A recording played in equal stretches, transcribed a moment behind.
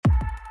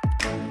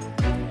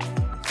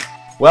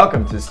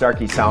Welcome to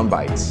Starkey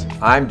Soundbites.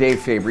 I'm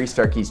Dave Fabry,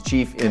 Starkey's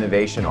Chief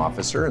Innovation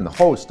Officer and the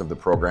host of the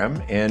program,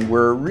 and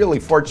we're really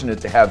fortunate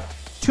to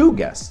have two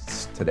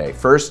guests today.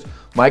 First,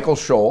 Michael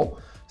Scholl,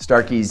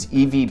 Starkey's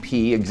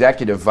EVP,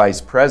 Executive Vice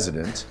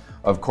President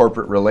of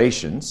Corporate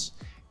Relations,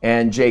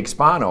 and Jake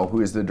Spano,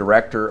 who is the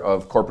Director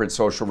of Corporate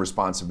Social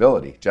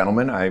Responsibility.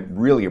 Gentlemen, I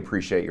really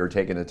appreciate your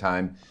taking the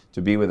time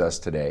to be with us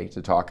today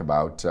to talk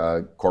about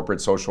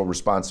corporate social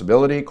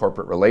responsibility,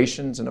 corporate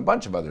relations, and a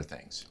bunch of other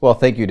things. Well,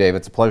 thank you, Dave.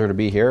 It's a pleasure to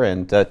be here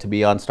and to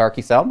be on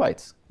Starkey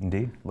Soundbites.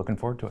 Indeed. Looking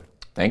forward to it.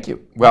 Thank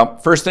you. Well,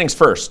 first things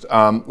first,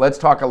 let's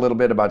talk a little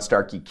bit about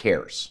Starkey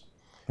Cares.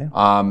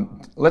 Yeah.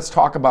 Let's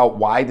talk about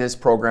why this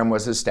program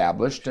was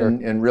established. Sure.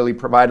 and really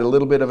provide a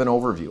little bit of an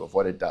overview of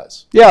what it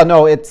does. Yeah,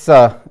 no, it's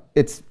part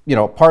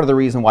of the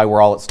reason why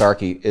we're all at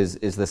Starkey is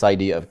this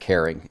idea of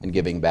caring and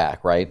giving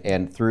back, right?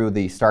 And through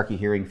the Starkey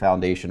Hearing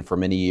Foundation for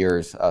many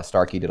years,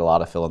 Starkey did a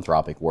lot of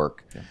philanthropic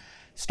work. Yeah.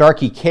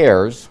 Starkey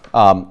Cares,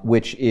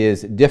 which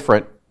is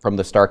different from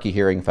the Starkey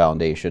Hearing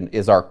Foundation,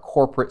 is our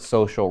corporate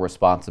social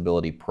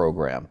responsibility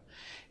program.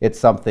 It's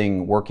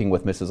something working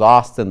with Mrs.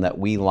 Austin that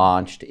we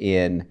launched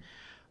in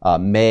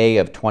May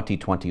of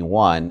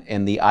 2021,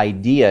 and the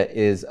idea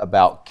is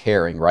about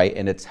caring, right?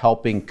 And it's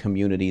helping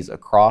communities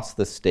across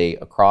the state,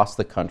 across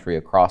the country,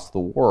 across the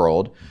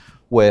world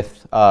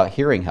with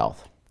hearing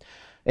health.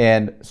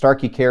 And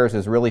Starkey Cares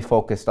is really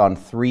focused on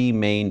three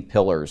main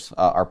pillars.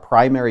 Our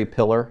primary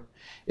pillar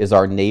is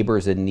our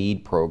Neighbors in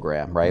Need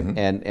program, right?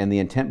 Mm-hmm. And the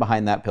intent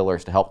behind that pillar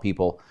is to help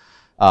people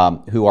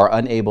who are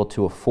unable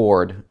to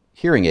afford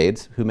hearing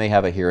aids, who may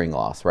have a hearing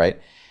loss,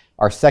 right?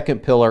 Our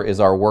second pillar is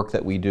our work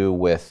that we do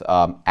with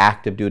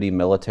active duty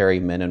military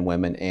men and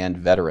women and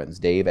veterans.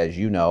 Dave, as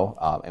you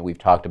know, and we've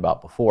talked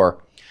about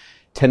before,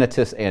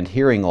 tinnitus and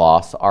hearing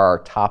loss are our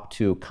top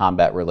two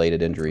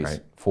combat-related injuries right.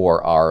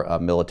 for our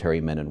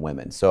military men and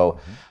women. So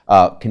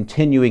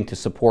continuing to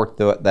support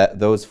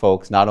those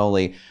folks, not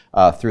only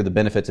through the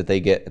benefits that they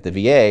get at the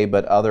VA,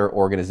 but other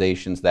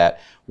organizations that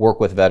work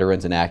with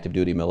veterans and active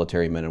duty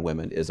military men and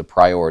women is a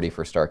priority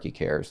for Starkey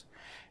Cares.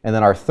 And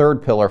then our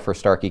third pillar for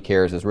Starkey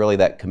Cares is really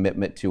that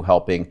commitment to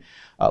helping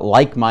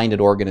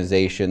like-minded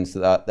organizations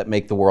that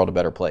make the world a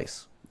better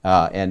place.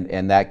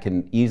 And that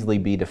can easily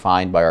be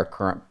defined by our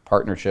current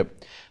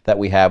partnership that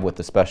we have with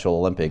the Special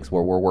Olympics,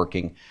 where we're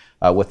working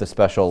with the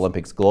Special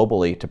Olympics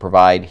globally to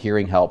provide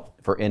hearing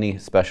help for any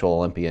Special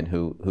Olympian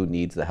who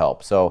needs the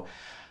help. So,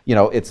 you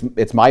know,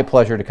 it's my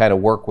pleasure to kind of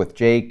work with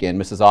Jake and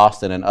Mrs.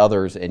 Austin and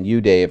others and you,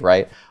 Dave,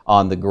 right,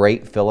 on the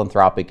great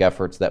philanthropic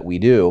efforts that we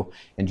do.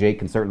 And Jake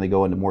can certainly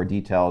go into more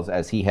details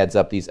as he heads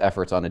up these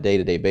efforts on a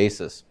day-to-day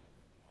basis.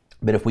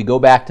 But if we go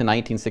back to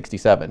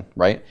 1967,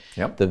 right,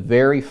 yep. the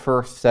very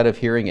first set of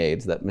hearing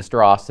aids that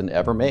Mr. Austin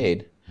ever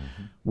made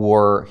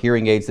were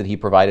hearing aids that he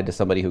provided to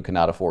somebody who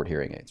cannot afford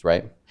hearing aids,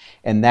 right?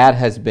 And that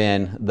has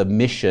been the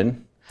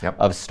mission yep.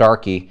 of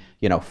Starkey,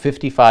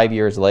 55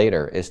 years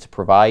later, is to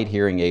provide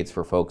hearing aids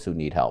for folks who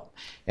need help.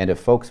 And if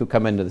folks who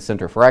come into the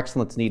Center for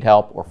Excellence need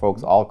help, or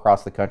folks all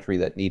across the country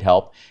that need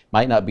help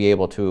might not be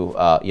able to,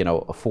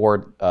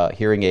 afford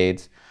hearing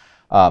aids,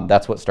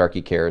 that's what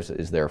Starkey Cares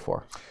is there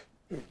for.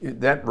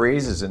 That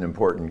raises an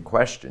important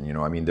question.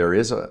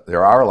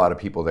 There are a lot of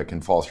people that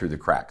can fall through the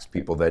cracks,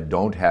 people that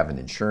don't have an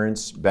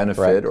insurance benefit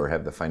right. or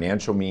have the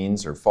financial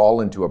means or fall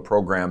into a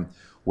program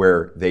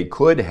where they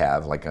could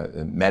have like a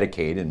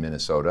Medicaid in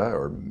Minnesota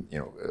or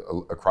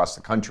across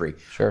the country.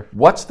 Sure.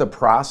 What's the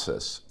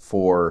process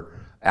for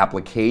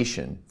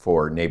application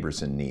for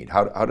Neighbors in Need?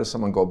 How does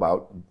someone go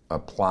about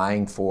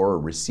applying for or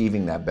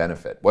receiving that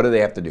benefit? What do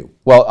they have to do?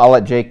 Well, I'll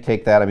let Jake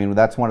take that. I mean,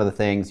 that's one of the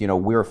things, we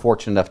were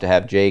fortunate enough to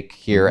have Jake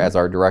here mm-hmm. as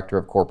our Director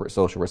of Corporate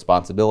Social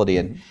Responsibility.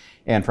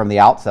 And from the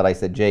outset, I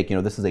said, Jake,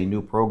 this is a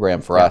new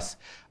program for yeah. us.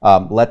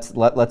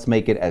 Let's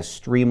make it as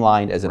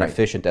streamlined as and right.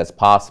 efficient as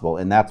possible.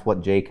 And that's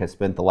what Jake has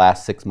spent the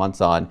last 6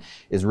 months on,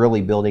 is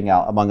really building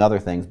out, among other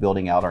things,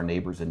 building out our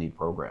Neighbors in Need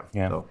program.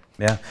 Yeah, so.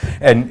 Yeah.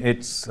 And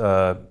it's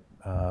a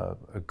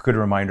good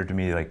reminder to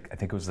me, I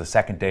think it was the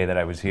second day that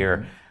I was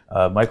here,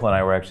 Michael and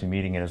I were actually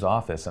meeting in his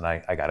office, and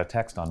I got a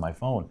text on my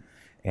phone.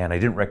 And I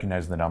didn't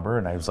recognize the number,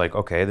 and I was like,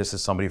 okay, this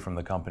is somebody from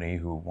the company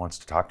who wants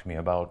to talk to me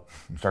about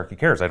Starkey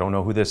Cares. I don't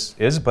know who this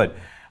is, but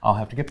I'll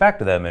have to get back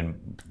to them.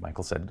 And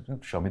Michael said,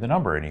 show me the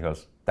number. And he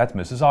goes, that's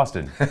Mrs.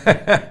 Austin.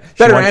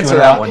 Better answer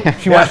that one.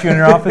 She wants you in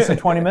her office in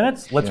 20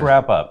 minutes? Let's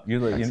wrap up. You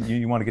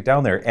want to get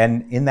down there.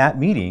 And in that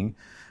meeting,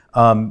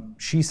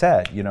 she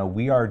said,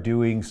 we are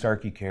doing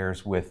Starkey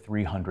Cares with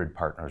 300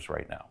 partners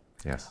right now.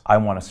 Yes. I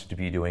want us to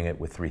be doing it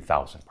with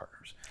 3,000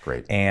 partners.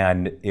 Great.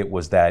 And it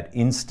was that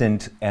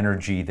instant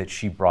energy that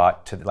she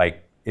brought to,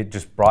 it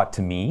just brought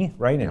to me,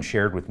 right, and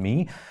shared with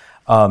me.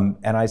 And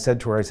I said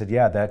to her,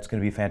 yeah, that's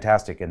going to be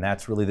fantastic. And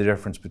that's really the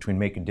difference between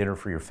making dinner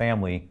for your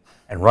family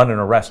and running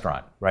a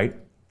restaurant, right?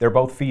 They're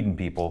both feeding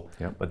people,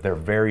 but they're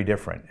very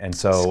different. And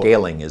so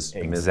scaling is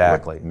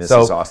exactly what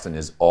Mrs. Austin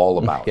is all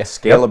about. Yes.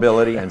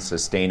 Scalability and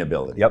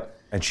sustainability. Yep.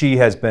 And she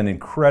has been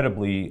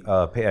incredibly,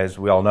 as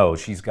we all know,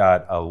 she's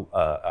got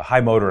a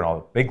high motor and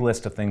a big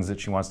list of things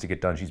that she wants to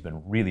get done. She's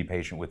been really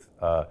patient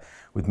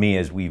with me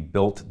as we've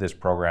built this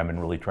program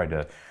and really tried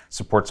to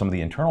support some of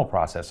the internal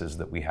processes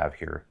that we have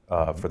here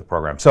for the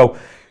program. So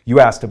you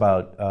asked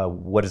about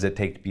what does it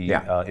take to be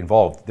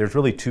involved. There's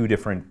really two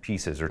different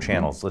pieces or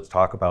channels. Let's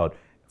talk about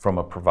from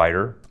a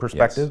provider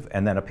perspective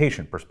and then a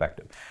patient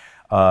perspective.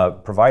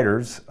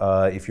 Providers,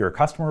 if you're a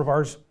customer of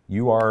ours,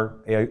 you are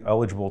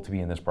eligible to be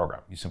in this program.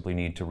 You simply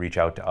need to reach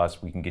out to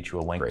us. We can get you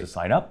a link to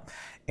sign up,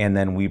 and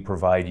then we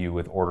provide you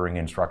with ordering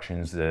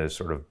instructions, the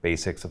sort of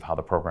basics of how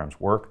the programs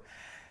work.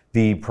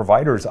 The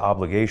provider's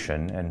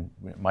obligation, and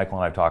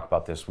Michael and I talk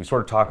about this, we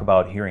sort of talk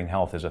about hearing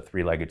health as a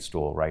three-legged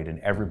stool, right? And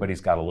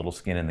everybody's got a little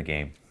skin in the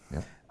game.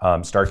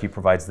 Starkey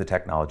provides the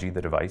technology,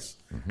 the device.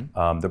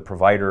 The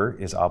provider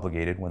is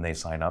obligated when they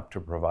sign up to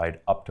provide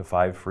up to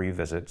 5 free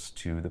visits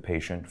to the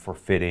patient for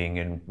fitting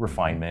and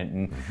refinement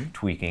and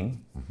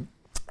tweaking.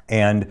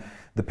 And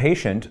the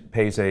patient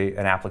pays an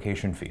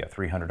application fee, a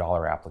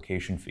 $300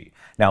 application fee.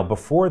 Now,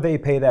 before they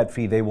pay that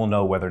fee, they will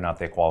know whether or not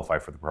they qualify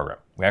for the program.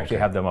 We actually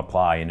have them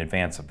apply in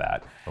advance of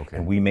that.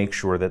 And we make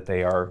sure that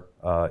they are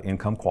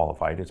income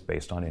qualified. It's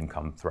based on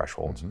income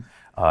thresholds.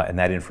 And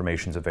that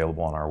information is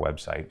available on our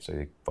website.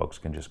 So folks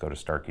can just go to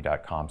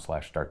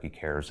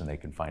starkey.com/StarkeyCares and they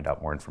can find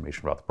out more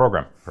information about the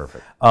program.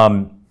 Perfect.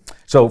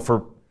 So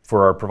for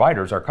our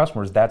providers, our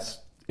customers,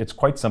 it's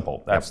quite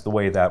simple. That's the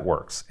way that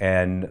works.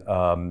 And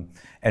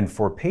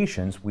for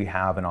patients, we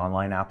have an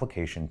online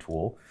application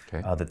tool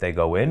that they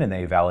go in and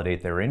they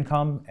validate their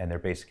income and their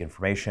basic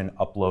information,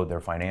 upload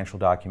their financial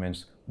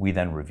documents. We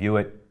then review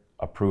it,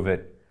 approve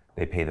it,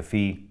 they pay the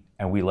fee,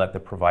 and we let the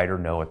provider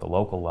know at the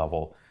local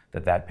level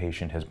that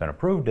patient has been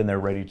approved and they're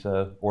ready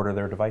to order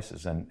their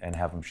devices and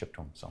have them shipped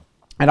to them. So.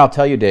 And I'll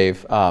tell you,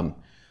 Dave,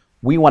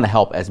 we want to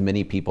help as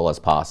many people as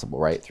possible,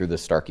 right, through the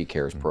Starkey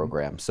Cares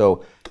program.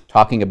 So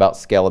talking about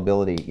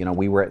scalability,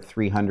 we were at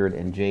 300,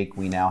 and Jake,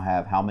 we now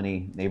have how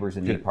many Neighbors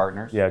in Need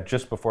partners? Yeah,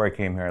 just before I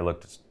came here, I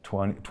looked at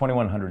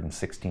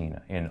 2,116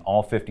 in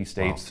all 50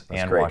 states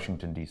and great.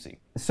 Washington, D.C.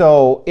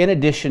 So in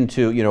addition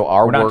to,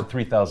 our we're work... not to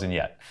 3,000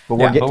 yet, but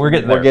we're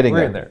getting there. We're getting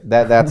there.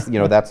 That's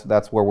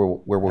where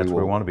we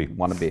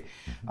want to be.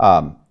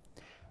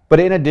 But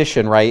in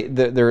addition, right,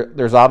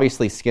 there's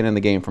obviously skin in the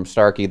game from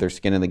Starkey. There's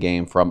skin in the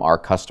game from our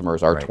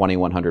customers, our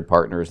 2,100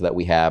 partners that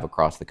we have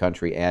across the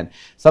country. And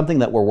something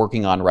that we're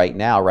working on right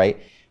now,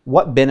 right,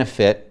 what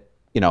benefit,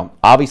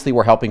 obviously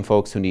we're helping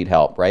folks who need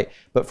help, right?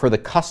 But for the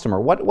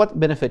customer, what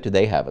benefit do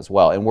they have as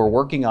well? And we're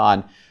working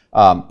on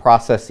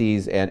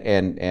processes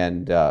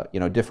and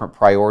different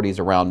priorities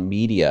around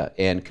media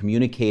and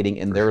communicating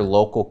in their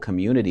local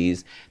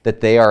communities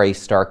that they are a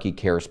Starkey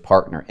Cares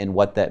partner and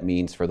what that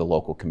means for the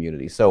local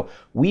community. So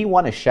we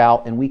want to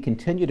shout, and we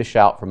continue to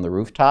shout from the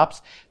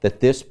rooftops,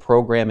 that this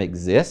program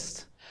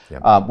exists.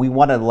 We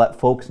want to let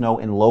folks know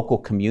in local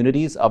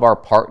communities of our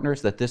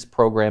partners that this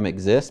program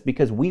exists,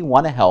 because we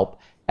want to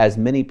help as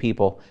many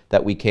people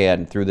that we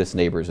can through this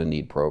Neighbors in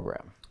Need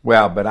program.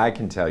 Well, but I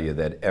can tell you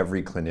that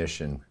every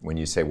clinician, when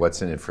you say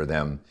what's in it for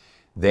them,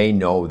 they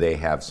know they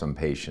have some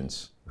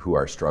patients who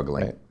are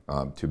struggling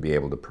to be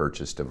able to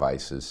purchase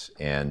devices.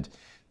 And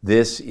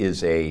this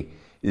is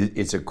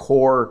it's a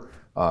core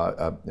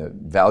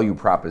value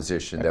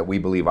proposition that we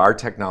believe our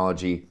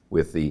technology,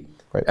 with the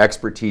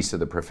expertise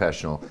of the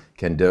professional,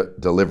 can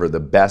deliver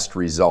the best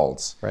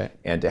results.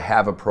 And to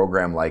have a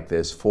program like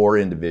this for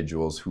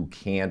individuals who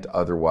can't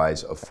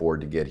otherwise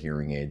afford to get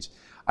hearing aids,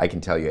 I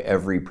can tell you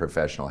every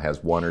professional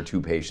has 1 or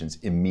 2 patients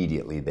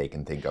immediately they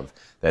can think of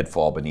that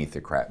fall beneath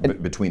the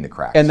between the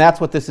cracks. And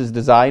that's what this is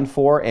designed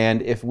for.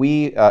 And if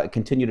we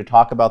continue to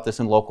talk about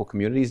this in local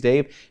communities,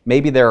 Dave,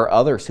 maybe there are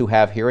others who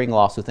have hearing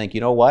loss who think,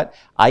 what,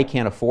 I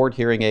can't afford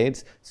hearing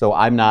aids, so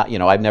I'm not,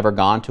 I've never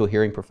gone to a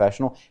hearing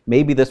professional.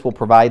 Maybe this will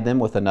provide them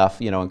with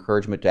enough,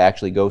 encouragement to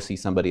actually go see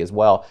somebody as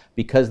well,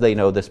 because they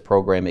know this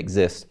program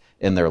exists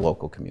in their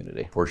local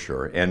community. For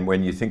sure. And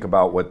when you think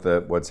about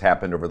what's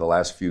happened over the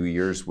last few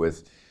years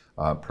with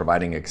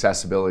providing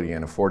accessibility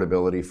and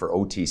affordability for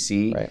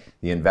OTC,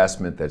 the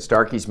investment that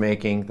Starkey's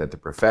making, that the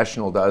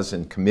professional does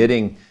in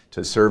committing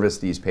to service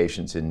these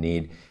patients in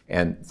need,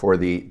 and for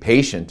the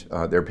patient,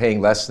 they're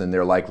paying less than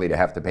they're likely to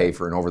have to pay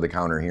for an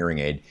over-the-counter hearing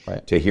aid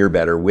to hear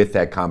better with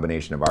that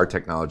combination of our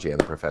technology and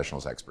the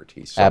professional's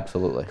expertise. So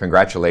absolutely.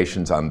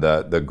 Congratulations on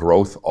the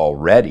growth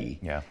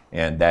already,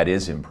 and that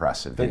is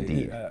impressive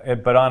indeed.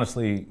 But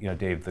honestly,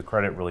 Dave, the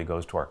credit really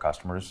goes to our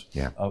customers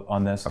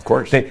on this. Of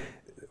course.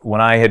 When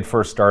I had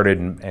first started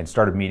and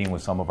started meeting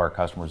with some of our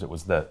customers, it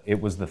was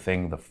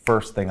the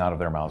first thing out of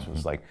their mouths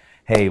was like,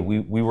 hey,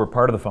 we were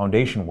part of the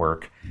foundation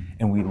work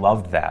and we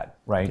loved that,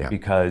 right?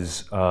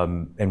 Because,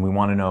 and we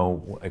want to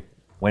know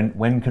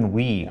when can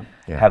we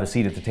have a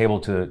seat at the table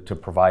to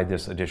provide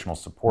this additional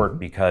support?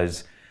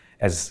 Because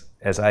as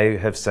I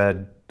have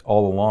said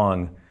all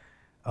along,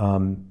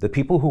 the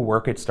people who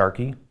work at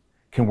Starkey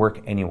can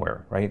work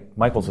anywhere, right?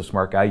 Michael's a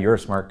smart guy, you're a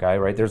smart guy,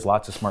 right? There's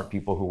lots of smart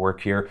people who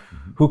work here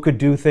who could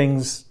do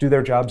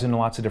their jobs in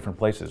lots of different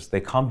places.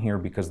 They come here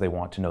because they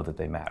want to know that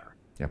they matter.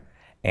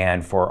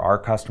 And for our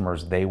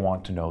customers, they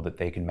want to know that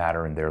they can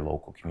matter in their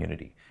local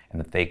community and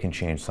that they can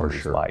change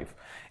somebody's life.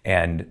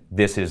 And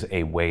this is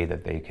a way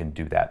that they can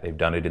do that. They've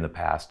done it in the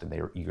past and they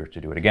are eager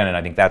to do it again. And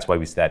I think that's why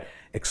we see that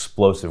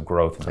explosive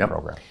growth in the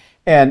program.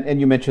 And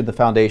you mentioned the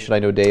foundation. I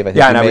know, Dave. I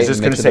think and I was just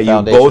going to say,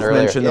 you both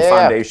mentioned the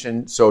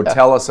foundation. So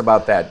tell us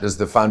about that. Does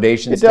the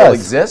foundation still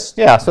exist?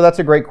 Yeah, so that's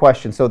a great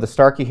question. So the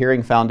Starkey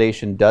Hearing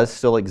Foundation does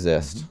still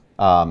exist.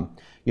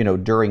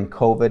 During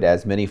COVID,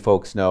 as many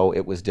folks know,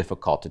 it was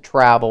difficult to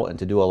travel and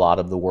to do a lot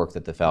of the work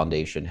that the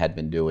foundation had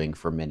been doing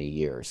for many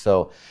years.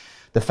 So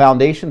the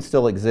foundation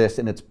still exists,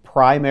 and it's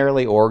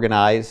primarily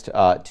organized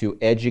to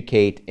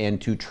educate and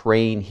to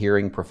train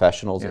hearing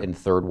professionals in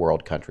third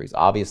world countries.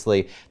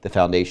 Obviously, the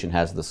foundation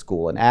has the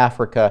school in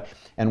Africa,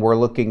 and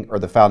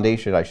the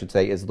foundation, I should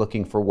say, is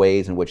looking for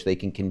ways in which they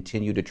can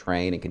continue to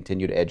train and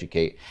continue to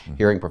educate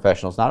hearing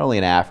professionals, not only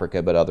in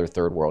Africa, but other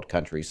third world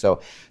countries.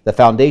 So the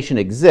foundation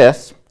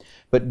exists,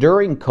 but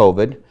during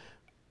COVID,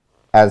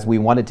 as we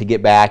wanted to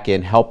get back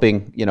in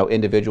helping,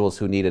 individuals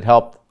who needed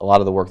help, a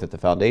lot of the work that the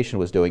foundation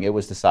was doing, it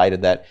was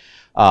decided that,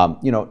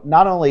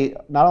 not only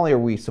are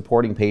we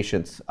supporting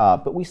patients,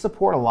 but we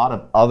support a lot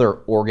of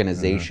other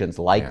organizations,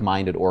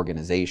 like-minded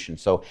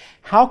organizations. So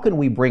how can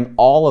we bring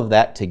all of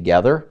that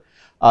together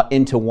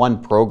into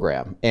one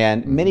program?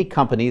 And many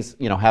companies,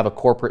 have a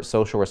corporate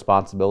social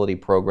responsibility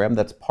program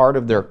that's part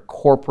of their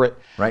corporate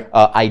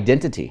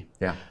identity.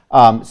 Yeah.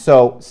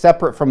 So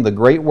separate from the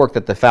great work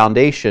that the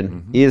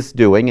foundation is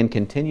doing and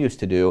continues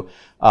to do,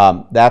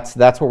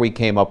 that's where we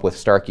came up with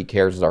Starkey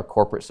Cares as our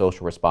corporate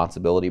social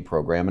responsibility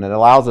program. And it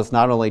allows us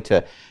not only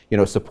to,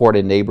 support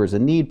a Neighbors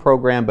in Need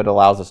program, but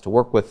allows us to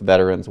work with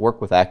veterans,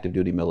 work with active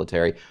duty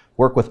military,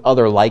 work with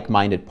other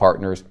like-minded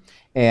partners.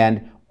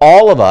 And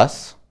all of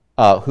us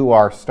who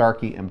are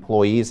Starkey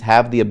employees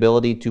have the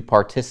ability to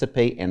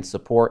participate and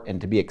support and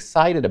to be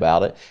excited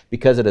about it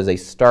because it is a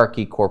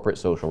Starkey corporate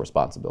social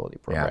responsibility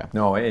program. Yeah.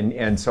 No,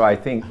 and so I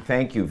think,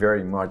 thank you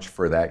very much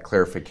for that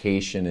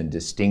clarification and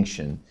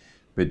distinction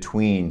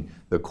between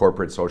the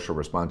corporate social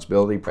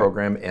responsibility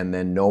program and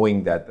then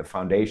knowing that the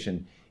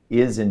foundation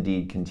is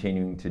indeed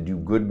continuing to do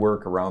good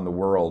work around the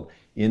world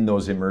in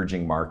those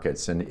emerging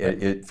markets.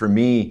 And for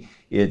me,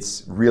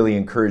 it's really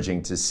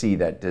encouraging to see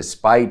that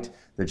despite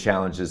the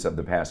challenges of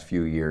the past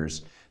few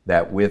years,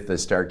 that with the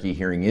Starkey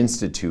Hearing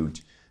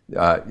Institute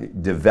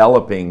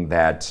developing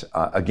that,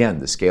 again,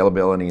 the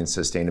scalability and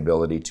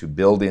sustainability to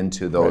build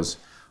into those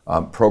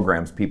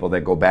programs, people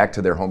that go back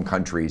to their home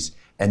countries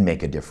and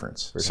make a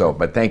difference.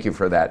 But thank you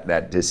for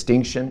that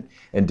distinction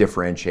and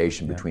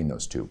differentiation between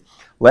those two.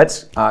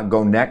 Let's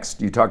go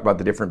next. You talked about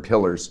the different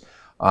pillars.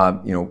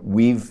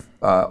 We've,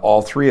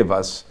 all three of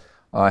us,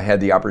 had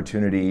the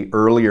opportunity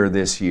earlier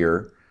this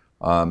year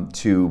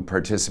to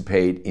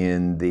participate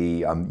in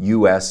the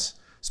U.S.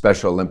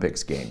 Special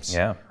Olympics Games.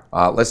 Yeah.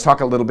 Let's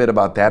talk a little bit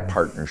about that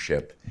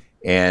partnership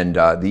and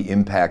the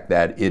impact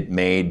that it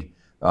made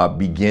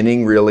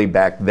beginning really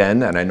back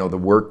then. And I know the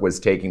work was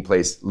taking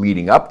place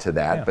leading up to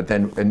that, but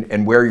then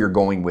and where you're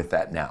going with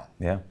that now.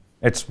 Yeah.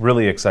 It's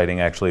really exciting,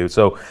 actually.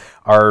 So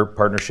our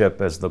partnership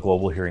as the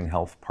Global Hearing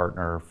Health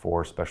Partner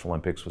for Special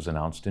Olympics was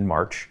announced in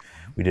March.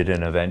 We did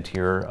an event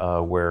here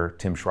where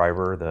Tim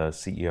Shriver, the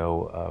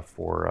CEO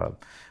for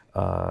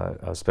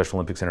Special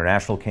Olympics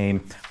International,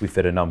 came. We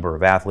fit a number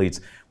of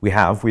athletes.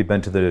 We've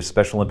been to the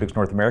Special Olympics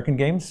North American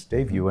Games.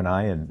 Dave, you and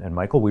I and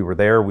Michael, we were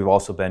there. We've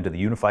also been to the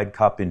Unified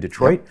Cup in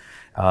Detroit.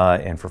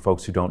 And for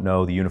folks who don't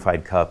know, the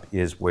Unified Cup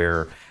is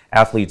where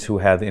athletes who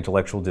have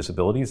intellectual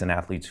disabilities and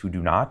athletes who do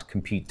not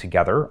compete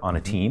together on a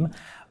team.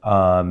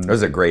 It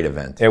was a great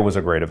event. It was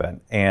a great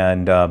event.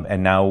 And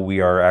now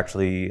we are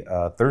actually,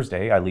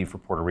 Thursday, I leave for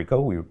Puerto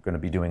Rico. We're going to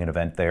be doing an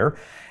event there.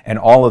 And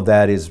all of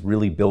that is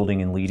really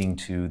building and leading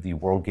to the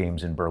World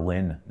Games in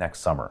Berlin next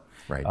summer,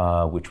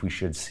 which we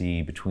should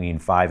see between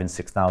 5,000 and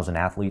 6,000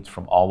 athletes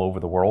from all over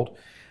the world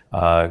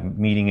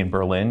meeting in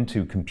Berlin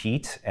to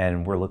compete.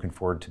 And we're looking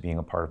forward to being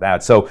a part of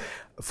that. So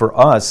for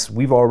us,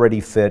 we've already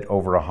fit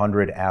over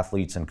 100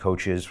 athletes and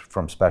coaches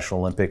from Special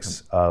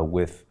Olympics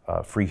with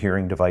free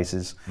hearing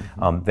devices.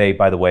 They,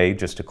 by the way,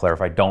 just to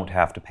clarify, don't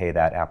have to pay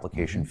that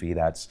application fee.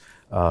 That's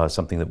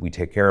something that we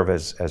take care of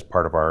as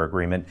part of our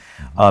agreement.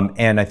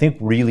 And I think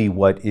really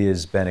what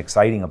has been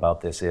exciting about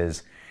this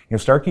is,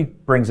 Starkey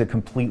brings a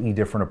completely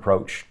different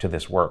approach to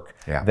this work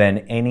than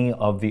any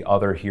of the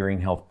other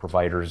hearing health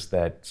providers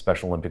that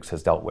Special Olympics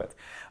has dealt with.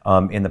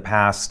 In the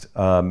past,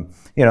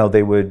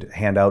 they would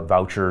hand out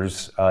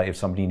vouchers if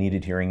somebody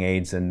needed hearing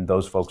aids, and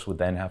those folks would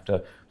then have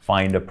to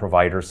find a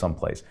provider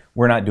someplace.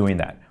 We're not doing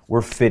that.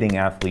 We're fitting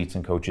athletes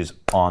and coaches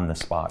on the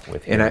spot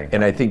with hearing.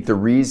 And I think the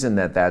reason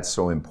that that's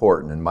so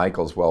important, and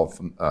Michael's well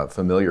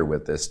familiar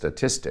with this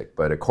statistic,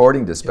 but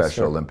according to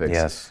Special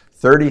Olympics,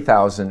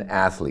 30,000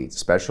 athletes,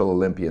 Special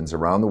Olympians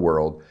around the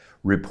world,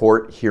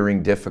 report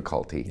hearing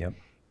difficulty.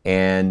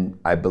 And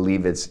I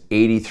believe it's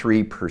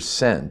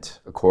 83%,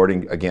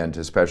 according, again,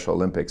 to Special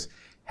Olympics,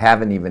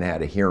 haven't even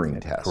had a hearing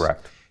test.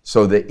 Correct.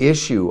 So the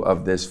issue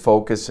of this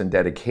focus and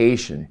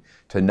dedication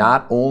to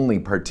not only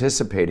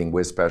participating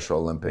with Special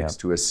Olympics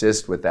to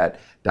assist with that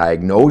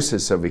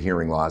diagnosis of a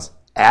hearing loss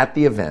at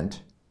the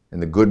event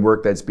and the good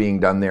work that's being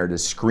done there to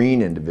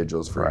screen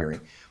individuals for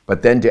hearing,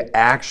 but then to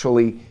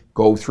actually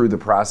go through the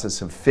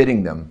process of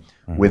fitting them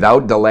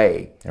without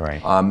delay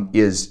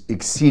is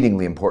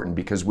exceedingly important,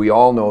 because we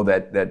all know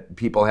that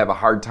people have a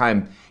hard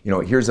time,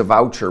 here's a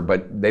voucher,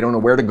 but they don't know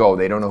where to go.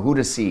 They don't know who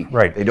to see.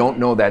 Right. They don't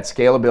know that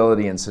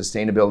scalability and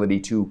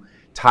sustainability to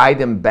tie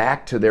them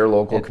back to their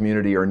local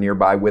community or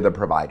nearby with a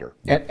provider.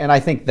 And I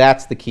think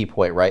that's the key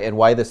point, right? And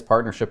why this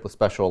partnership with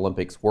Special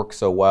Olympics works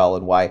so well,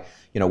 and why,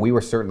 we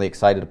were certainly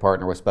excited to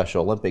partner with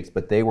Special Olympics,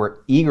 but they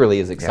were eagerly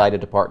as excited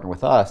to partner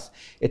with us.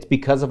 It's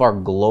because of our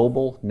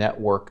global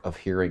network of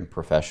hearing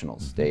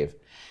professionals, Dave.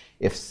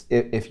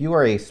 If you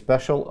are a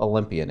Special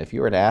Olympian, if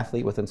you're an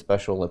athlete within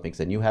Special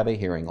Olympics and you have a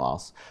hearing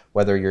loss,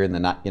 whether you're in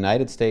the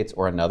United States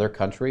or another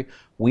country,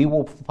 we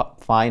will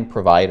find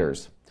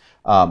providers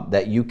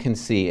that you can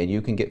see, and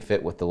you can get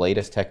fit with the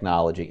latest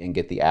technology and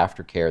get the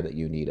aftercare that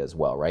you need as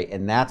well, right?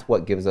 And that's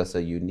what gives us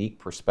a unique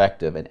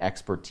perspective and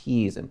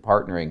expertise in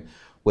partnering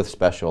with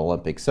Special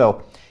Olympics.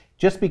 So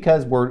just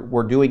because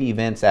we're doing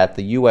events at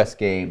the U.S.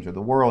 Games or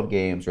the World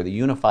Games or the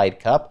Unified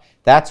Cup,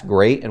 that's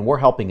great, and we're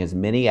helping as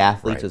many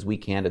athletes as we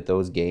can at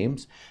those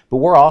games, but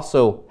we're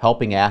also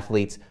helping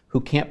athletes who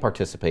can't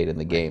participate in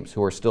the games,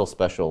 who are still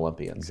Special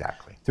Olympians.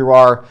 Exactly. Through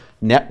our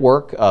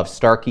network of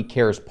Starkey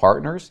Cares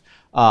partners,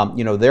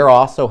 they're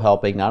also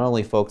helping not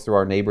only folks through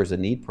our Neighbors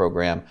in Need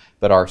program,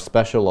 but our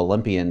Special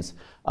Olympians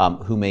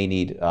who may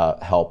need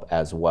help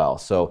as well.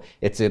 So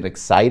it's an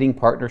exciting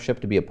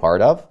partnership to be a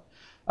part of.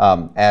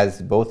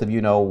 As both of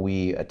you know,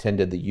 we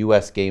attended the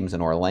U.S. Games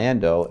in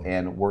Orlando,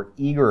 and we're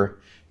eager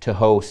to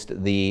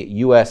host the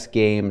U.S.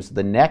 Games,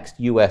 the next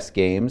U.S.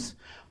 Games,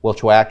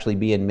 which will actually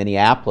be in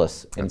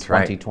Minneapolis in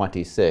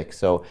 2026.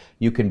 So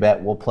you can bet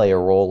we'll play a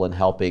role in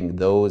helping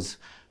those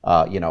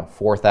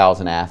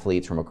 4,000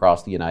 athletes from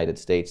across the United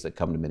States that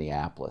come to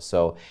Minneapolis.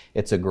 So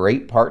it's a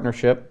great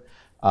partnership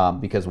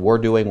because we're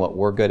doing what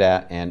we're good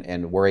at,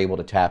 and we're able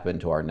to tap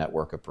into our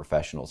network of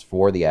professionals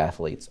for the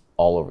athletes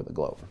all over the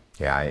globe.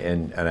 Yeah,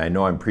 and I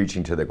know I'm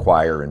preaching to the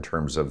choir in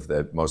terms of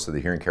most of the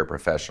hearing care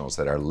professionals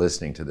that are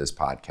listening to this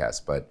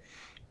podcast, but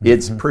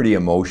it's pretty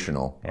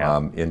emotional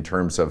in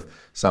terms of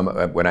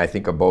when I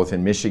think of both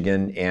in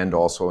Michigan and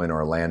also in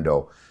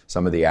Orlando,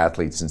 some of the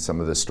athletes and some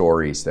of the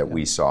stories that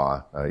we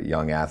saw. A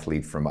young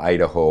athlete from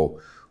Idaho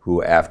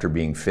who, after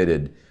being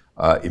fitted,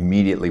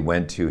 immediately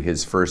went to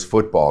his first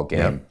football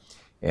game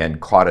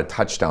and caught a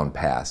touchdown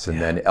pass, and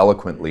then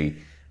eloquently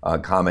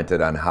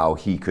commented on how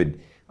he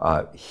could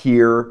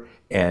hear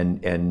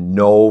and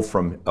know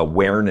from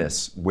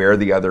awareness where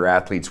the other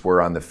athletes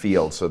were on the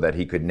field, so that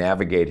he could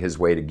navigate his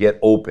way to get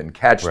open,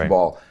 catch the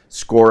ball,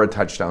 score a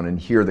touchdown, and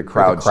hear the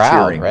crowd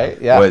cheering.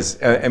 Right? Yeah.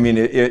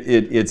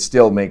 It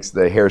still makes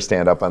the hair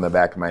stand up on the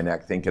back of my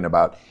neck thinking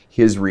about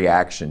his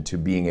reaction to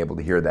being able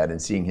to hear that, and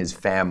seeing his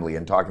family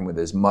and talking with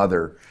his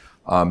mother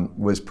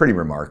was pretty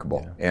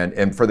remarkable.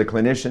 And for the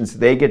clinicians,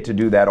 they get to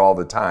do that all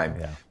the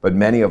time. But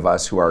many of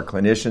us who are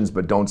clinicians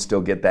but don't still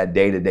get that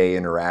day-to-day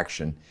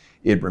interaction,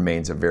 it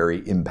remains a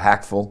very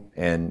impactful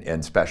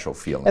and special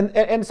feeling.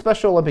 And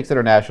Special Olympics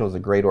International is a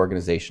great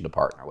organization to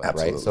partner with,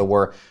 right? So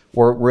we're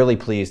really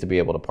pleased to be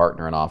able to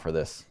partner and offer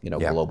this,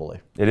 globally.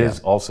 It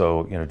is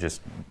also,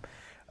 just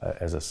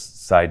as a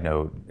side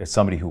note, as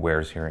somebody who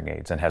wears hearing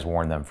aids and has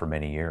worn them for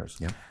many years,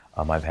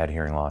 I've had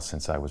hearing loss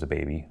since I was a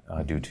baby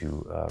due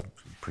to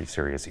pretty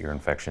serious ear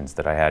infections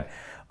that I had.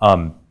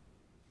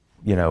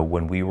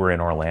 When we were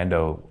in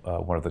Orlando,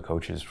 one of the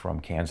coaches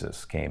from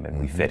Kansas came and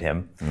we fit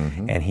him,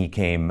 and he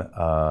came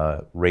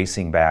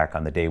racing back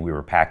on the day we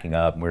were packing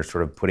up, and we were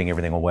sort of putting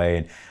everything away.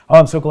 And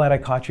I'm so glad I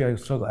caught you.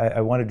 I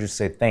wanted to just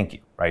say thank you,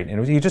 right?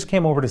 And he just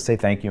came over to say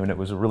thank you, and it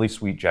was a really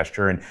sweet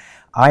gesture. And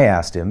I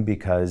asked him,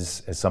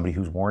 because as somebody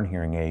who's worn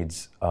hearing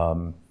aids,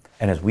 and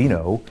as we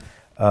know,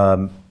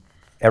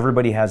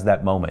 everybody has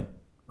that moment,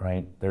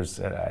 right? There's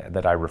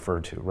that I refer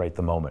to, right?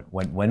 The moment.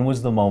 When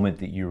was the moment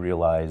that you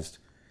realized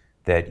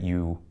that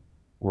you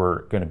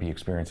were going to be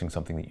experiencing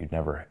something that you'd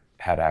never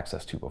had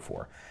access to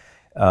before?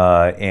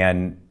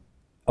 And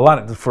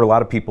for a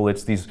lot of people,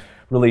 it's these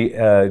really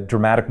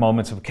dramatic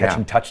moments of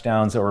catching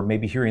touchdowns, or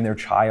maybe hearing their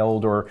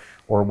child, or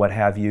what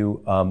have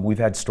you. We've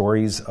had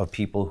stories of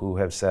people who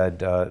have said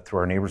through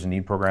our Neighbors in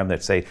Need program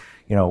that say,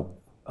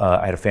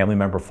 I had a family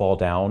member fall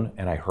down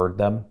and I heard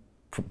them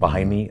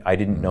behind me. I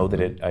didn't know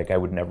that I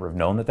would never have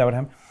known that would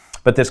happen.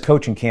 But this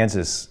coach in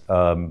Kansas,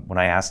 when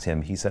I asked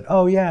him, he said,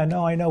 "Oh yeah,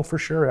 no, I know for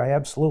sure.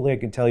 I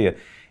can tell you."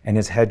 And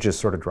his head just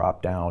sort of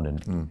dropped down,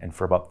 and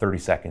for about 30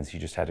 seconds, he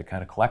just had to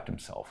kind of collect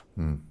himself.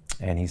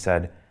 And he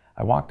said,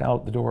 "I walked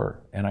out the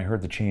door and I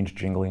heard the change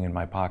jingling in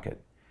my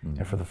pocket.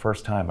 And for the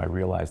first time, I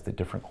realized that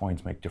different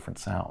coins make different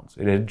sounds."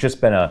 It had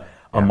just been a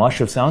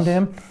mush of sound to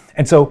him.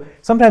 And so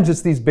sometimes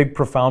it's these big,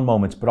 profound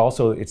moments, but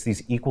also it's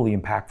these equally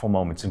impactful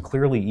moments. And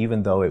clearly,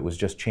 even though it was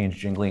just change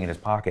jingling in his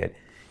pocket,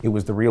 it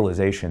was the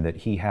realization that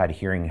he had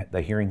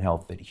the hearing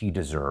health that he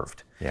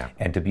deserved. Yeah.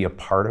 And to be a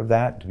part of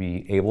that, to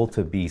be able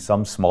to be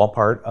some small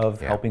part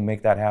of helping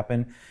make that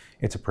happen,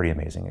 it's a pretty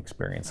amazing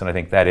experience. And I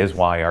think that is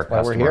why our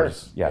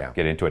customers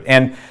get into it.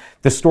 And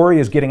the story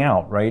is getting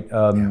out, right?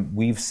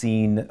 We've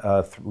seen,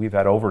 we've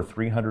had over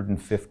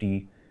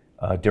 350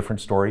 different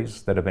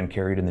stories that have been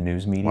carried in the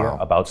news media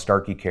about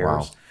Starkey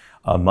Cares.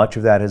 Much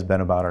of that has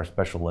been about our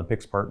Special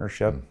Olympics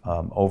partnership,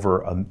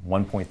 over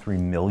 $1.3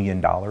 million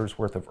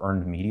worth of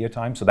earned media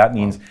time. So that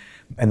means,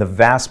 and the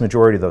vast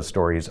majority of those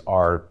stories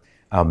are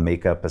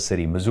make up a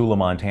city. Missoula,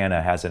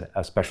 Montana has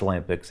a Special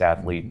Olympics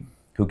athlete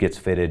who gets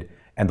fitted,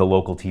 and the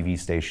local TV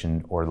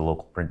station or the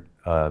local print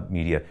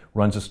media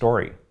runs a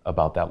story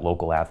about that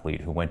local athlete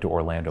who went to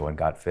Orlando and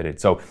got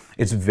fitted. So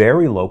it's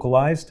very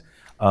localized,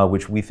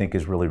 which we think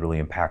is really,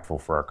 really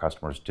impactful for our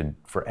customers,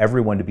 for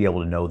everyone to be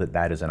able to know that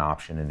that is an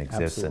option and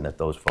exists and that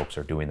those folks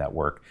are doing that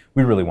work.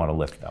 We really want to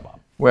lift them up.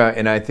 Well,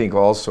 and I think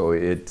also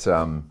it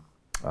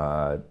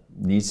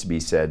needs to be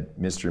said,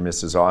 Mr. and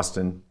Mrs.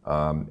 Austin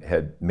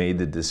had made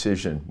the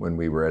decision when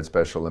we were at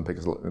Special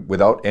Olympics,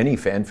 without any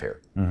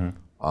fanfare,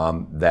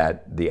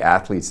 that the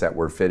athletes that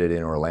were fitted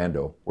in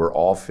Orlando were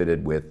all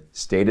fitted with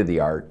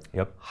state-of-the-art,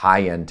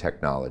 high-end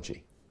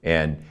technology.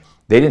 And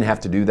they didn't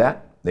have to do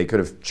that. They could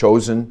have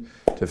chosen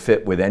to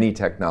fit with any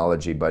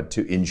technology, but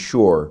to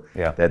ensure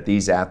that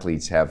these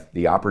athletes have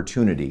the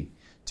opportunity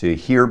to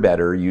hear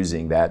better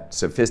using that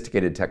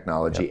sophisticated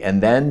technology,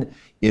 and then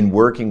in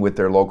working with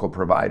their local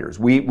providers.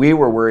 We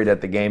were worried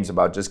at the games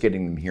about just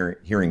getting them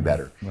hearing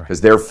better, because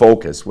their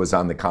focus was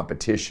on the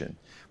competition.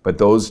 But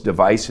those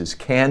devices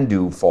can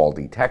do fall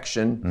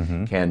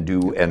detection, can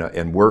do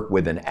and work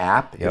with an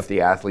app if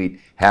the athlete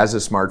has a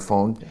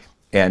smartphone,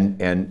 and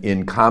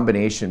in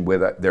combination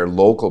with their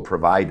local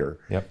provider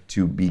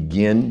to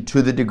begin,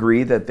 to the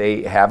degree that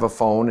they have a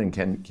phone and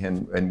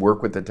can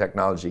work with the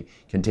technology,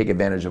 can take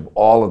advantage of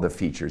all of the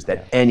features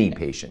that any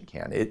patient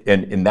can.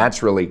 And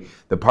that's really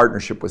the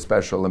partnership with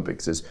Special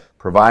Olympics, is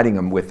providing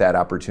them with that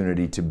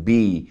opportunity to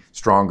be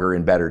stronger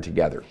and better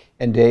together.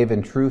 And Dave,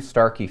 in true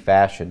Starkey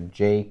fashion,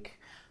 Jake,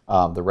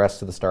 the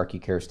rest of the Starkey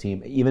Cares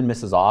team, even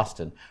Mrs.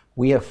 Austin,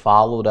 we have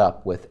followed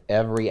up with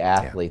every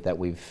athlete that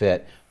we've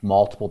fit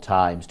multiple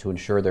times to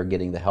ensure they're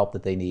getting the help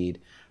that they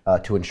need,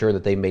 to ensure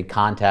that they made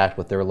contact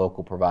with their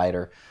local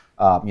provider.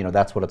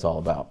 That's what it's all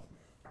about.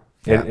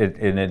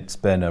 And it's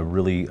been a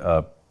really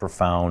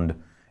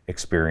profound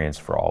experience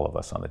for all of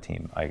us on the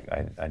team.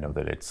 I know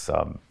that it's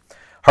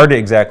hard to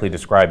exactly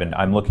describe, and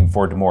I'm looking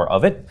forward to more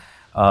of it,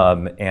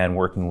 and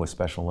working with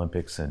Special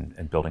Olympics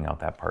and building out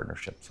that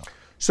partnership.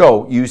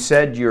 So you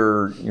said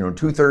you're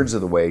 2/3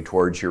 of the way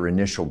towards your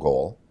initial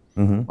goal.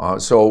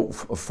 So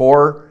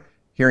for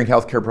hearing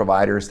healthcare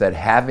providers that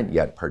haven't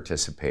yet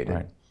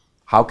participated,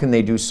 how can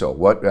they do so?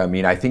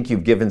 I think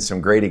you've given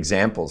some great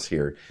examples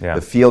here,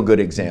 the feel-good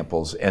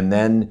examples, and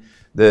then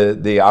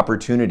the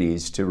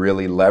opportunities to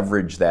really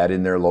leverage that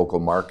in their local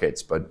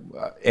markets. But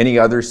any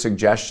other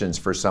suggestions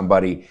for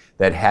somebody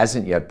that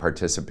hasn't yet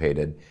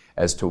participated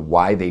as to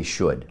why they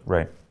should?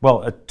 Right.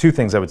 Well, two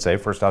things I would say.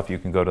 First off, you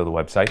can go to the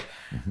website,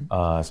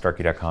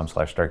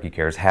 starkey.com/Starkey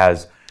Cares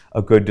has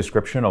a good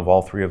description of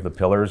all three of the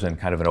pillars and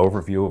kind of an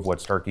overview of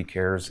what Starkey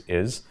Cares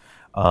is.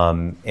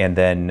 And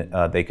then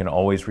they can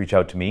always reach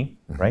out to me,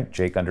 right?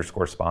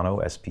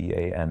 Jake_Spano,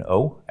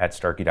 SPANO,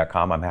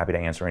 @starkey.com. I'm happy to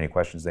answer any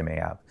questions they may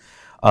have.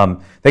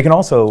 They can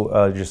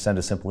also just send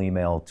a simple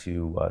email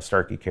to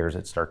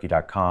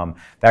starkeycares@starkey.com.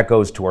 That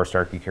goes to our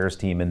Starkey Cares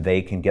team, and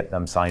they can get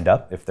them signed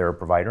up if they're a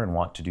provider and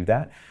want to do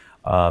that.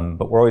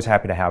 But we're always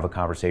happy to have a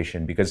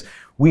conversation, because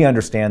we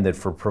understand that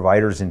for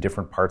providers in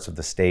different parts of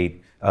the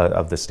state,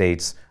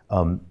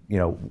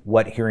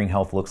 what hearing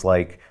health looks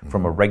like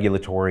from a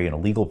regulatory and a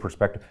legal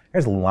perspective,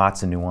 there's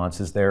lots of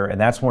nuances there. And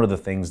that's one of the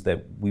things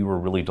that we were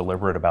really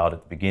deliberate about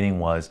at the beginning,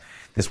 was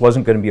this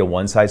wasn't going to be a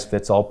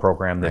one-size-fits-all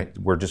program that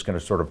we're just going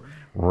to sort of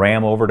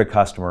ram over to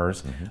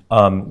customers.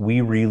 We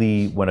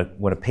really, when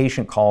a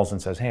patient calls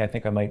and says, hey, I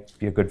think I might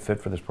be a good fit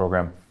for this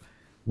program,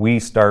 we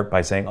start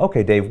by saying,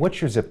 okay, Dave, what's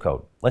your zip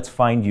code? Let's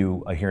find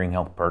you a hearing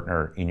health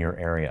partner in your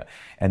area.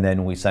 And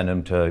then we send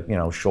them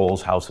to,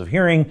 Shoals House of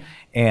Hearing,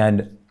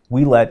 and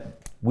we let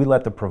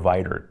the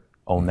provider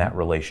own that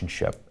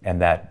relationship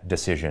and that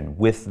decision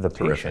with the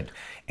patient.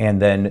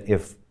 And then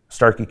if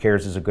Starkey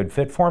Cares is a good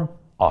fit for them,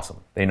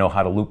 awesome. They know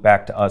how to loop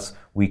back to us.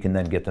 We can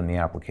then get them the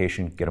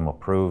application, get them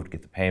approved,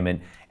 get the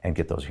payment, and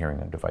get those hearing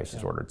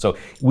devices ordered. So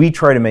we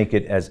try to make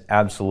it as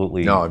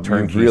absolutely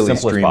turnkey, really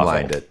simple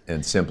streamlined it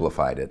and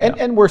simplified it.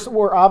 And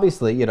we're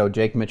obviously,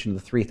 Jake mentioned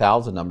the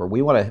 3,000 number.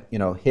 We want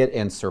to, hit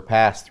and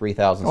surpass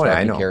 3,000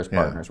 Starkey Cares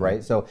partners,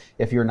 right? So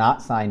if you're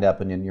not signed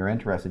up and you're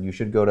interested, you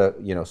should go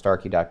to,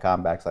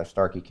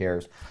 starkey.com/Starkey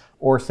Cares,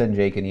 or send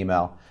Jake an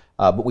email.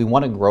 But we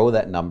want to grow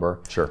that number.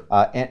 Sure.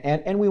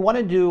 And we want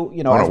to do,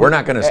 we're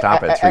not going to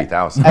stop at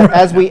 3,000.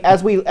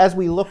 As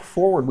we look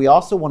forward, we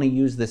also want to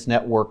use this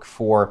network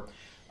for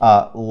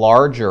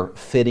larger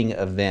fitting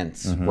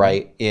events,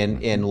 right,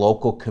 in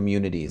local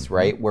communities,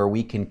 right, where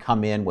we can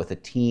come in with a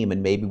team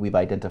and maybe we've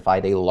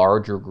identified a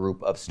larger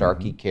group of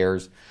Starkey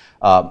Cares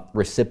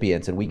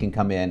recipients, and we can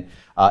come in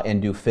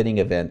and do fitting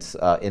events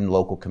in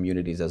local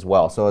communities as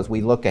well. So as we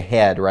look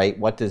ahead, right,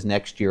 what does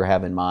next year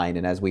have in mind?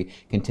 And as we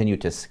continue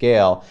to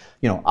scale,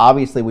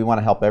 obviously we want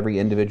to help every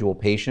individual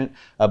patient,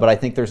 but I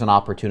think there's an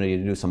opportunity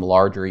to do some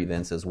larger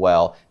events as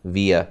well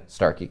via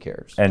Starkey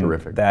Cares. And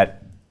Terrific.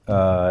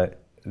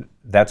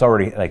 That's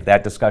already, like,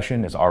 that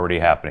discussion is already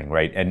happening,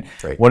 right? And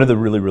one of the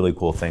really, really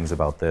cool things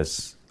about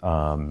this,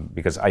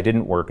 because I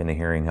didn't work in the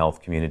hearing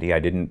health community, I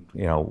didn't,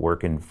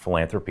 work in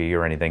philanthropy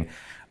or anything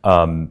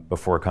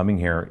before coming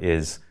here,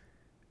 is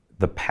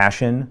the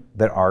passion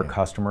that our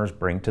customers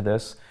bring to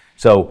this.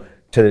 So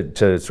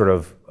to sort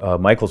of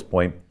Michael's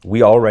point,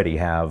 we already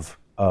have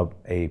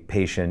a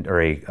patient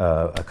or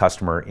a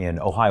customer in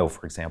Ohio,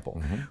 for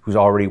example, who's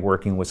already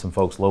working with some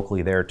folks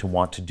locally there to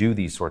want to do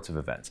these sorts of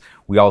events.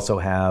 We also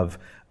have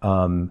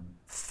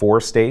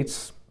 4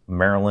 states,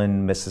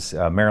 Maryland,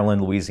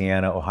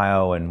 Louisiana,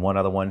 Ohio, and one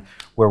other one,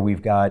 where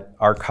we've got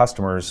our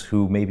customers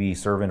who maybe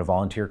serve in a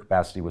volunteer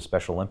capacity with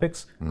Special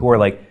Olympics, who are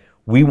like,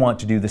 we want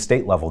to do the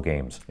state level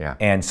games. Yeah.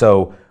 And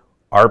so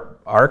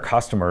our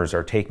customers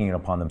are taking it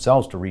upon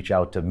themselves to reach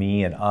out to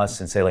me and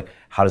us and say, like,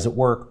 how does it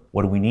work?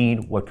 What do we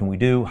need? What can we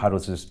do? How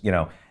does this,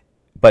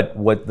 But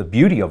what the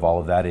beauty of all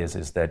of that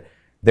is that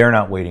they're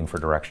not waiting for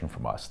direction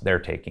from us. They're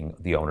taking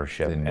the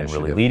ownership and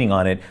really leading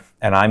on it.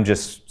 And I'm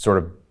just sort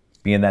of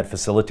being that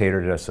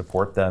facilitator to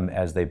support them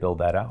as they build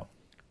that out.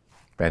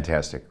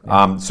 Fantastic.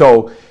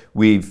 So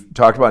we've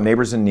talked about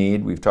Neighbors in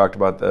Need. We've talked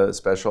about the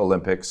Special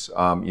Olympics.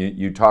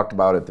 You talked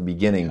about at the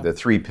beginning the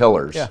 3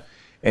 pillars. Yeah.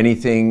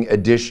 Anything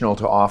additional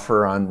to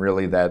offer on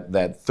really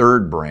that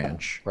third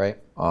branch, Right.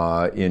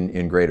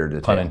 In greater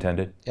detail? Pun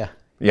intended. Yeah.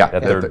 Yeah,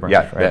 That third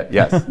branch, right?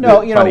 Yes.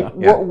 No, Funny,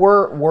 yeah.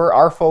 we're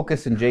our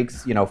focus and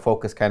Jake's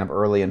focus kind of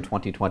early in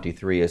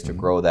 2023 is to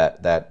grow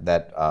that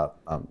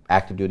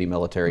active duty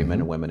military men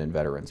and women and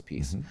veterans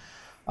piece.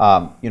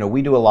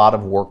 We do a lot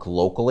of work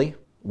locally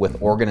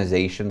with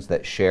organizations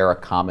that share a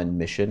common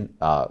mission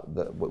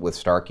with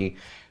Starkey.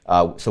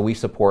 So we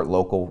support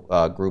local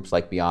groups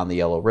like Beyond the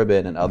Yellow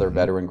Ribbon and other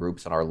veteran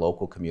groups in our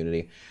local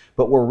community.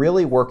 But we're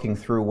really working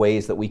through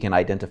ways that we can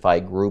identify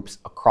groups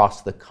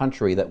across the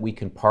country that we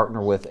can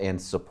partner with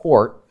and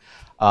support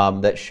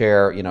that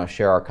share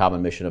our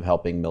common mission of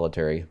helping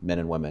military men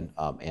and women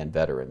and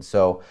veterans.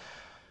 So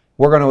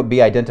we're going to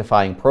be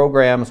identifying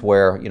programs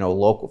where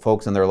local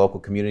folks in their local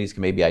communities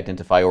can maybe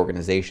identify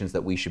organizations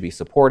that we should be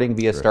supporting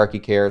via Starkey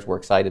Cares. We're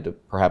excited to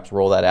perhaps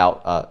roll that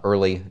out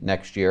early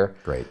next year.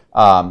 Great.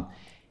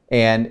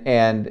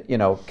 And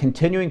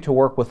continuing to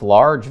work with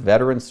large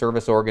veteran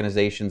service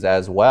organizations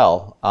as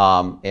well,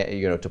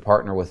 to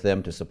partner with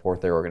them to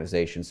support their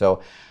organization.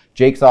 So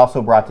Jake's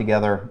also brought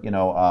together,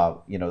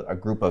 a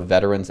group of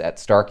veterans at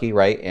Starkey,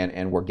 right?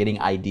 And we're getting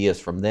ideas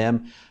from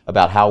them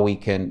about how we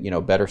can,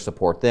 better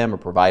support them or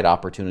provide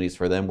opportunities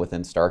for them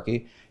within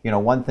Starkey.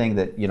 One thing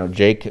that,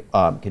 Jake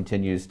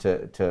continues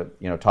to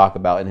talk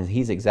about, and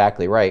he's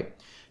exactly right.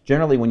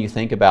 Generally, when you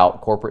think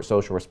about corporate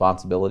social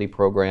responsibility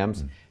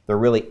programs, they're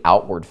really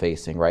outward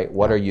facing, right?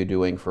 What are you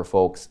doing for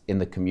folks in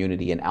the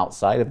community and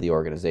outside of the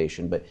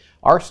organization? But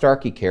our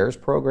Starkey Cares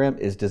program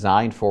is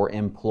designed for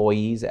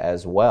employees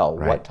as well.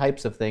 Right. What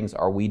types of things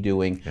are we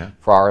doing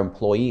for our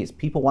employees?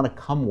 People want to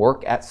come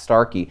work at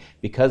Starkey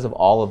because of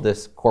all of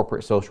this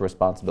corporate social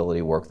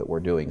responsibility work that we're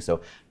doing. So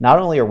not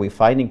only are we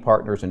finding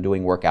partners and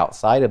doing work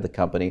outside of the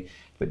company,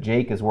 but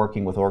Jake is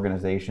working with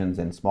organizations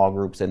and small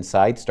groups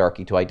inside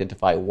Starkey to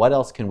identify what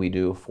else can we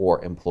do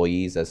for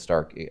employees as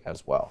Starkey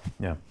as well.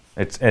 Yeah.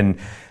 And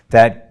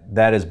that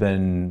has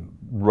been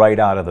right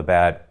out of the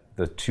bat,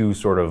 the 2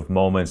 sort of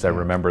moments I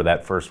remember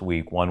that first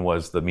week. One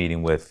was the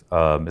meeting with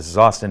Mrs.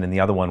 Austin, and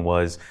the other one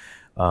was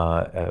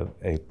a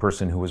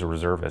person who was a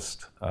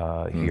reservist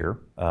here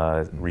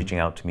reaching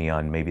out to me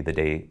on maybe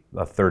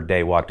a third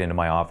day, walked into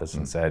my office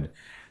and said,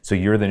 "So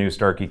you're the new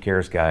Starkey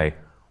Cares guy.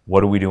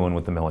 What are we doing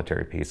with the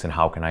military piece, and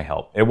how can I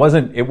help?" It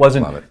wasn't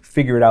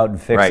figure it out and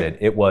fix it.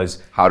 It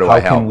was how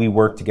can we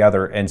work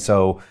together? And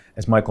so,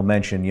 as Michael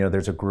mentioned,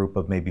 there's a group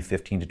of maybe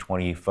 15 to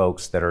 20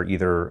 folks that are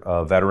either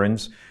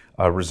veterans,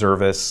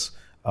 reservists,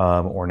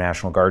 or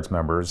National Guards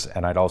members.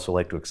 And I'd also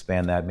like to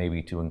expand that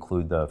maybe to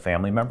include the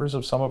family members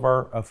of some of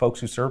our folks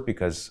who serve,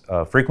 because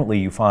frequently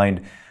you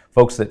find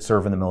folks that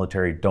serve in the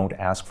military don't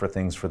ask for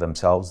things for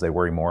themselves. They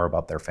worry more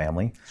about their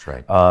family. That's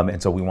right.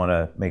 And so we want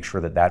to make sure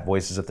that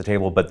voice is at the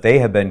table. But they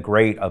have been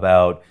great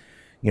about,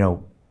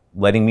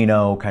 letting me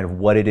know kind of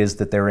what it is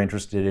that they're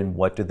interested in,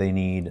 what do they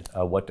need,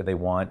 what do they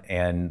want,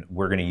 and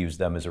we're going to use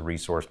them as a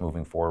resource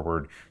moving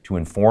forward to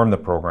inform the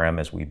program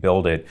as we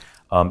build it,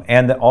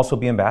 and also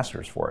be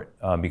ambassadors for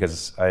it.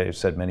 Because I've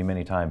said many,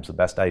 many times, the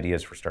best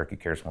ideas for Starkey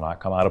Cares will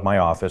not come out of my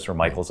office or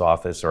Michael's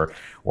office or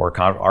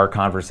our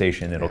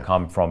conversation. It'll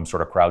come from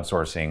sort of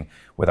crowdsourcing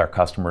with our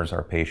customers,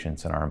 our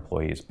patients, and our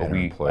employees. But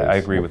I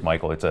agree with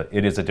Michael. It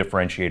is a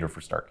differentiator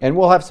for Starkey. And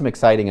we'll have some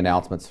exciting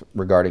announcements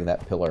regarding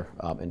that pillar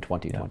in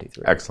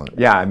 2023. Excellent.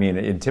 Excellent. Yeah, I mean,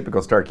 in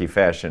typical Starkey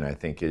fashion, I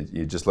think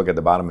you just look at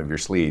the bottom of your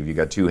sleeve. You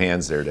got two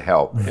hands there to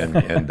help,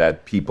 and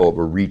that people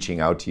were reaching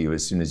out to you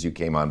as soon as you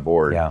came on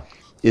board. Yeah.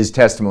 Is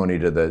testimony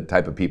to the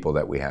type of people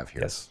that we have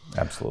here. Yes,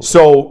 absolutely.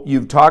 So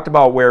you've talked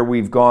about where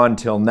we've gone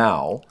till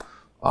now.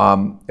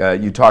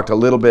 You talked a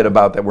little bit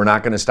about that we're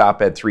not going to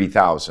stop at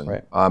 3,000.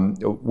 Right.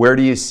 Where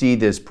do you see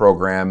this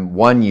program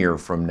 1 year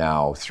from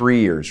now, 3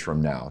 years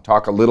from now?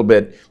 Talk a little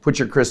bit, put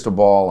your crystal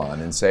ball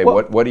on and say,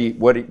 where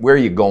are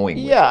you going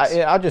with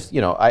this? I'll just,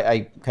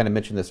 I kind of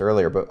mentioned this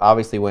earlier, but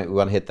obviously we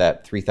want to hit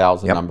that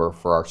 3,000 number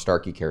for our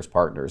Starkey Cares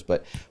partners.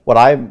 But what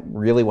I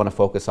really want to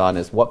focus on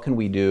is what can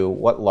we do,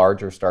 what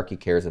larger Starkey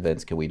Cares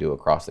events can we do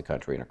across the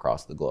country and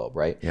across the globe,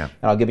 right? Yeah.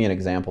 And I'll give you an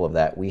example of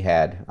that. We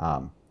had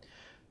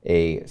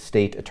a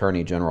state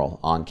attorney general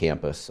on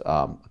campus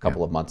a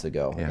couple of months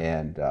ago. Yeah.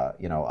 And,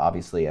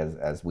 obviously,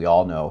 as we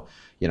all know,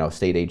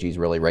 state AGs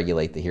really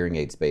regulate the hearing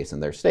aid space in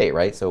their state,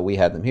 right? So we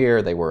had them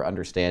here. They were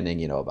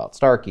understanding, about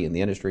Starkey and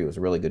the industry. It was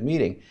a really good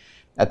meeting.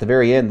 At the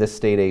very end, this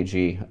state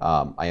AG,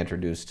 I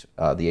introduced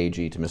the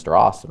AG to Mr.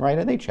 Austin, right?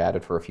 And they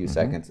chatted for a few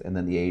seconds, and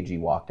then the AG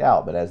walked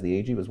out. But as the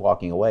AG was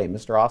walking away,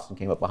 Mr. Austin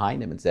came up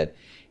behind him and said,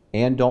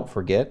 "And don't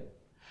forget,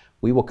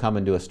 we will come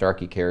and do a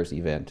Starkey Cares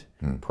event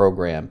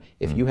program.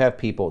 If you have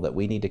people that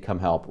we need to come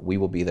help, we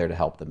will be there to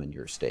help them in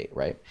your state,"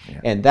 right?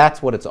 Yeah. And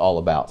that's what it's all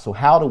about. So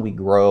how do we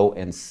grow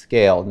and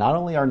scale not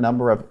only our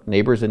number of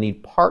Neighbors in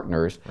Need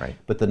partners,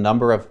 but the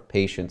number of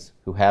patients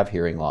who have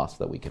hearing loss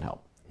that we can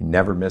help? He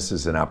never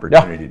misses an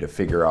opportunity to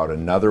figure out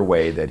another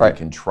way that he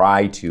can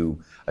try to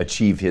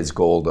achieve his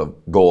goal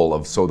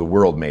of so the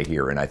world may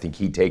hear. And I think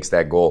he takes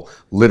that goal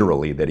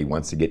literally, that he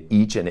wants to get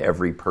each and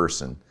every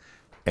person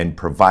and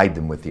provide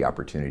them with the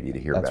opportunity to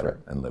hear better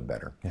and live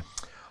better.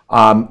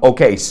 Yeah.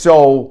 Okay,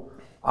 so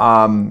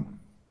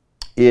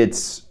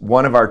it's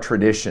one of our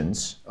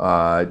traditions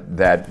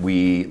that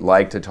we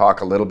like to talk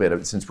a little bit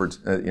of, since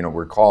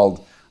we're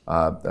called,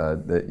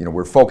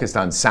 we're focused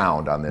on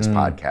sound on this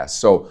podcast.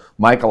 So,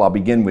 Michael, I'll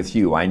begin with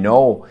you. I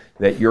know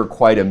that you're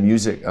quite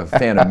a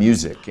fan of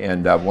music,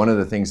 and one of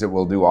the things that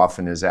we'll do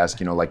often is ask,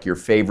 like your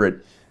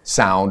favorite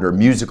sound or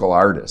musical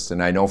artist,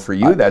 and I know for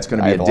you that's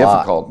going to be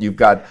difficult. You've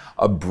got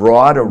a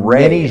broad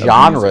array,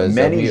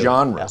 many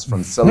genres,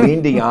 from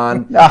Celine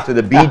Dion to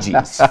the Bee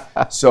Gees.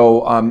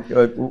 So,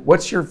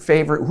 what's your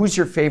favorite? Who's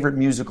your favorite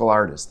musical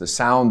artist? The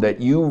sound that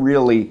you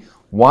really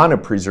want to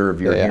preserve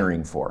your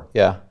hearing for?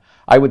 Yeah,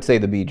 I would say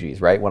the Bee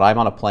Gees. Right, when I'm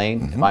on a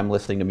plane, if I'm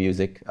listening to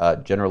music,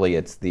 generally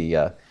it's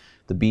the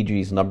Bee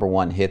Gees'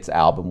 #1 hits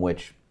album,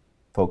 which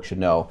folks should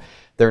know.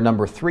 They're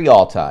number 3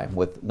 all time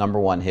with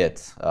 #1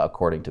 hits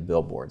according to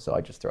Billboard. So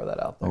I just throw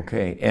that out there.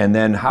 Okay, and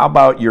then how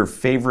about your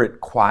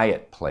favorite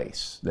quiet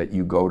place that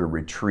you go to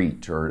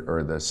retreat,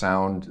 or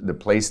the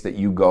place that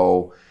you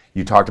go?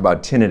 You talked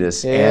about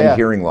tinnitus and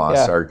hearing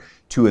loss are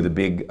two of the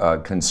big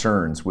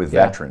concerns with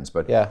veterans.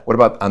 But what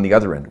about on the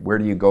other end? Where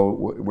do you go?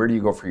 Where do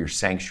you go for your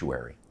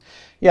sanctuary?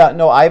 Yeah,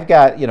 no, I've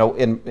got,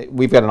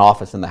 we've got an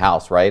office in the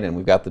house, right? And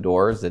we've got the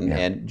doors,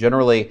 and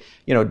generally,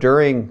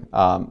 during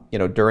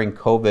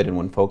COVID and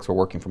when folks were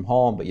working from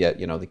home, but yet,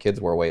 the kids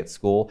were away at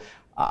school,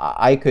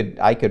 I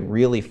could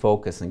really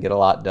focus and get a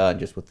lot done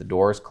just with the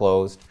doors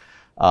closed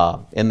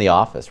in the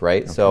office,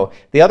 right? Okay. So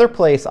the other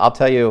place, I'll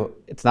tell you,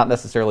 it's not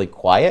necessarily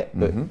quiet,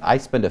 but I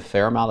spend a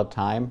fair amount of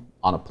time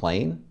on a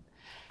plane.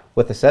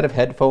 With a set of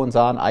headphones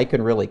on, I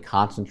can really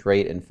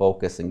concentrate and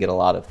focus and get a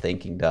lot of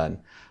thinking done.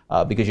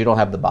 Because you don't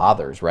have the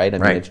bothers, right? I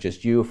mean, it's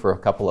just you for a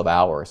couple of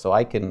hours. So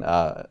I can,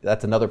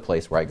 that's another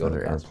place where I go to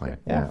airplane.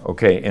 Yeah.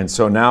 Okay, and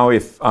so now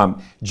if,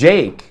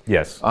 Jake,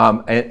 yes,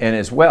 and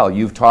as well,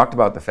 you've talked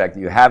about the fact that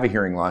you have a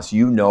hearing loss.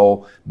 You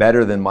know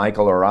better than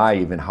Michael or I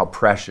even how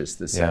precious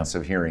the sense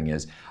of hearing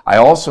is. I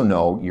also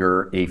know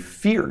you're a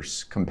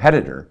fierce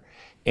competitor.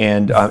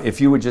 And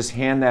if you would just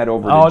hand that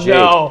over to Jake.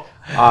 No.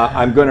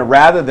 I'm going to,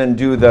 rather than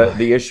do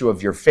the issue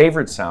of your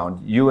favorite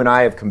sound, you and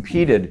I have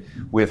competed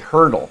with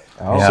Hurdle.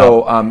 Oh.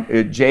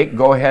 So Jake,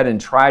 go ahead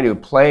and try to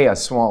play a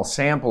small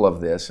sample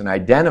of this and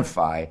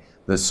identify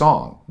the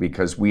song,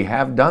 because we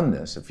have done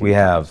this. We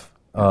have.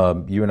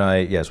 You and I,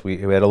 yes, we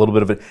had a little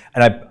bit of it.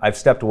 And I've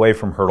stepped away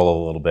from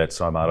Hurdle a little bit,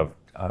 so I'm out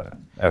of,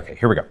 okay,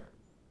 here we go.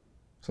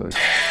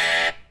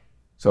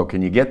 So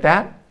can you get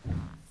that?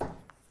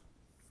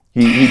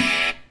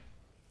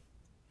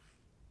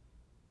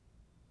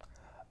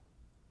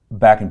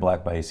 Back in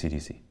Black by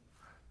AC/DC.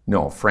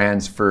 No,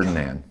 Franz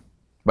Ferdinand.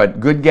 But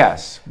good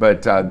guess.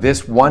 But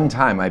this one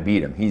time I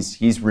beat him.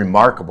 He's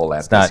remarkable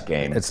at this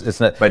game.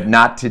 It's not. But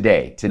not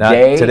today.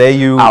 Today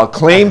I'll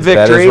claim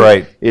victory. That is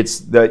right.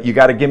 It's you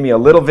got to give me a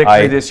little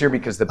victory this year,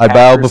 because the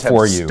Packers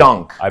have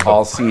stunk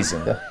all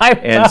season.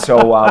 And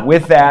so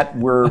with that,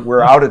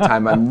 we're out of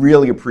time. I'm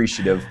really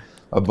appreciative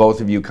of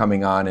both of you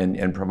coming on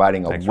and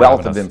providing a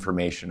wealth of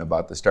information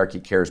about the Starkey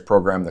Cares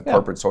program, the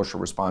corporate social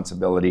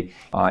responsibility.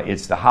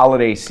 It's the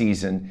holiday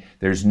season.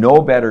 There's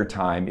no better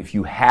time. If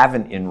you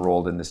haven't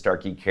enrolled in the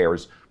Starkey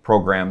Cares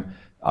program,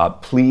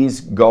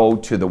 please go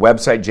to the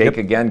website. Jake,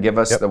 again, give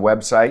us the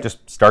website.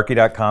 Just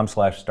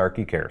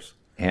starkey.com/StarkeyCares.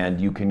 And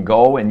you can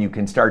go and you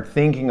can start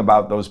thinking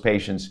about those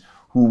patients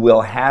who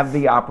will have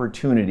the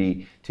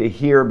opportunity to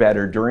hear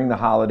better during the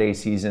holiday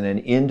season and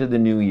into the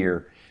new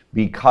year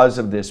because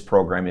of this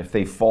program if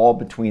they fall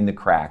between the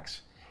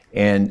cracks.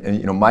 And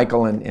you know,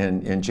 Michael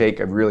and Jake,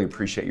 I really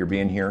appreciate your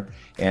being here.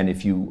 And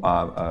if you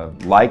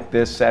like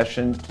this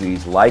session,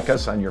 please like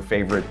us on your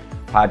favorite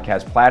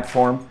podcast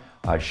platform.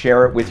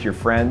 Share it with your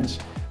friends.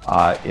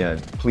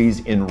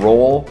 Please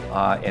enroll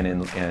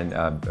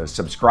and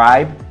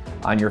subscribe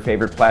on your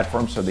favorite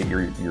platform so that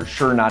you're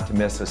sure not to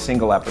miss a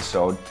single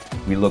episode.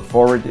 We look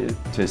forward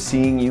to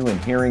seeing you and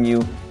hearing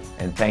you,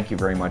 and thank you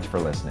very much for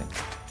listening.